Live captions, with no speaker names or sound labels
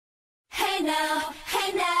hey now,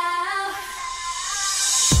 hey now.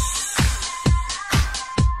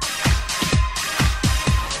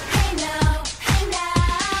 Hey now, hey now.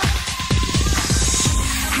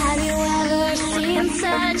 Have you ever seen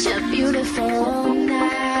such a beautiful night?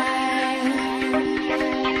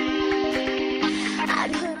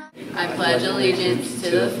 I pledge allegiance to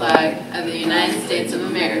the flag of the United States of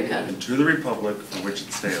America and to the republic for which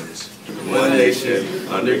it stands, one nation,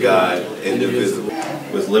 under God, indivisible,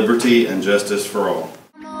 with liberty and justice for all.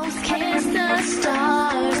 Almost kiss the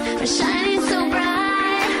stars, are shining so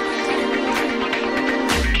bright.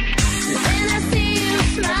 Then I see you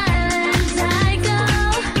smiling as I go,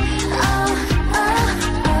 oh, oh,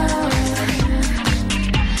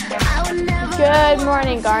 oh. I would never. Good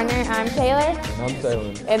morning, Garner. I'm Taylor. And I'm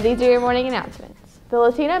Salem. And these are your morning announcements. The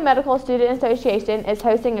Latino Medical Student Association is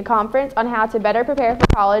hosting a conference on how to better prepare for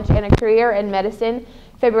college and a career in medicine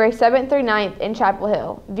February 7th through 9th in Chapel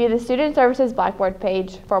Hill. View the Student Services Blackboard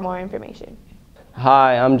page for more information.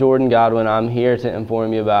 Hi, I'm Jordan Godwin. I'm here to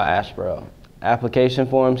inform you about Asheboro. Application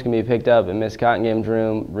forms can be picked up in Ms. Cottingham's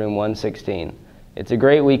room 116. It's a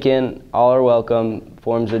great weekend. All are welcome.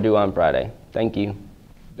 Forms are due on Friday. Thank you.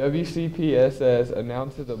 WCPSS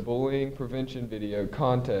announces a bullying prevention video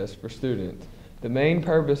contest for students. The main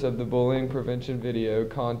purpose of the bullying prevention video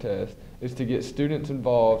contest is to get students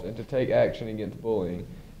involved and to take action against bullying.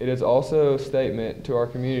 It is also a statement to our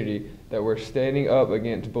community that we're standing up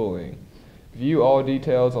against bullying. View all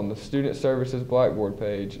details on the Student Services Blackboard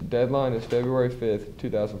page. Deadline is February 5th,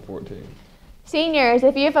 2014. Seniors,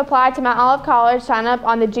 if you've applied to Mount Olive College, sign up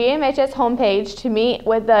on the GMHS homepage to meet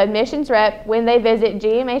with the admissions rep when they visit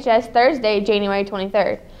GMHS Thursday, January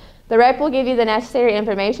 23rd. The rep will give you the necessary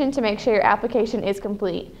information to make sure your application is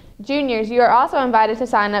complete. Juniors, you are also invited to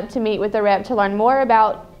sign up to meet with the rep to learn more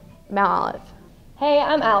about Mount Olive. Hey,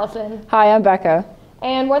 I'm Allison. Hi, I'm Becca.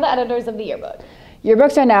 And we're the editors of the yearbook.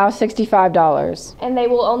 Yearbooks are now $65. And they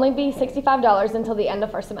will only be $65 until the end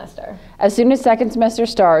of first semester. As soon as second semester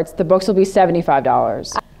starts, the books will be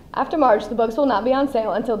 $75. After March, the books will not be on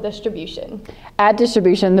sale until distribution. At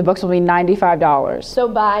distribution, the books will be $95. So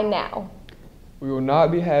buy now. We will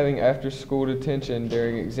not be having after-school detention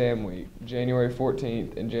during exam week, January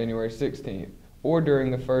 14th and January 16th, or during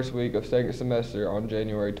the first week of second semester on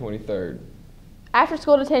January 23rd.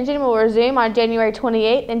 After-school detention will resume on January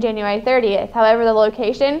 28th and January 30th. However, the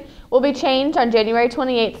location will be changed on January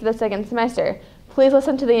 28th for the second semester. Please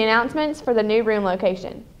listen to the announcements for the new room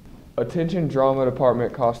location. Attention Drama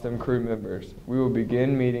Department costume crew members. We will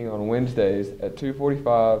begin meeting on Wednesdays at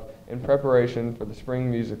 2:45 in preparation for the spring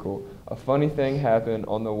musical. A funny thing happened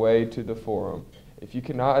on the way to the forum. If you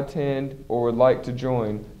cannot attend or would like to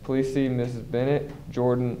join, please see Mrs. Bennett,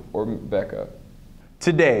 Jordan, or Becca.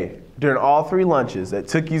 Today, during all 3 lunches at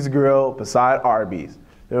Tookie's Grill beside Arby's,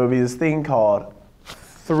 there will be this thing called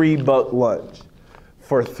 $3 lunch.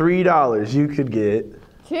 For $3, you could get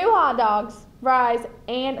 2 hot dogs, fries,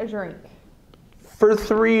 and a drink. for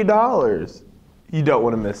 $3. You don't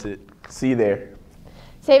want to miss it. See you there.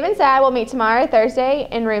 Save and Sad will meet tomorrow, Thursday,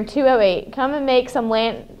 in room 208. Come and make some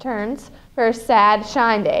lanterns for Sad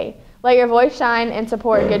Shine Day. Let your voice shine and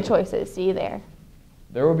support good choices. See you there.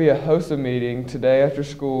 There will be a HOSA meeting today after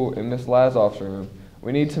school in Miss Lazoff's room.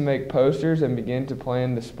 We need to make posters and begin to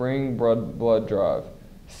plan the spring blood drive.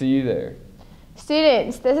 See you there.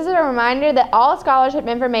 Students, this is a reminder that all scholarship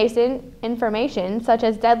information such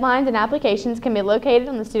as deadlines and applications can be located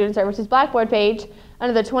on the Student Services Blackboard page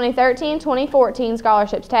under the 2013-2014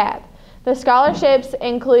 Scholarships tab. The scholarships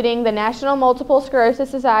including the National Multiple Sclerosis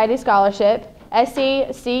Society Scholarship,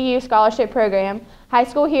 SCCU Scholarship Program, High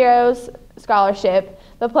School Heroes Scholarship,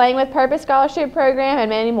 the Playing with Purpose Scholarship Program, and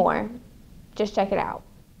many more. Just check it out.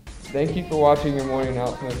 Thank you for watching your morning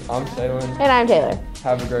announcements. I'm Salem. And I'm Taylor.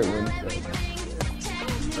 Have a great Wednesday.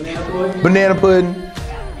 Banana pudding.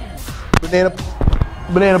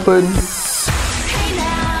 Banana pudding.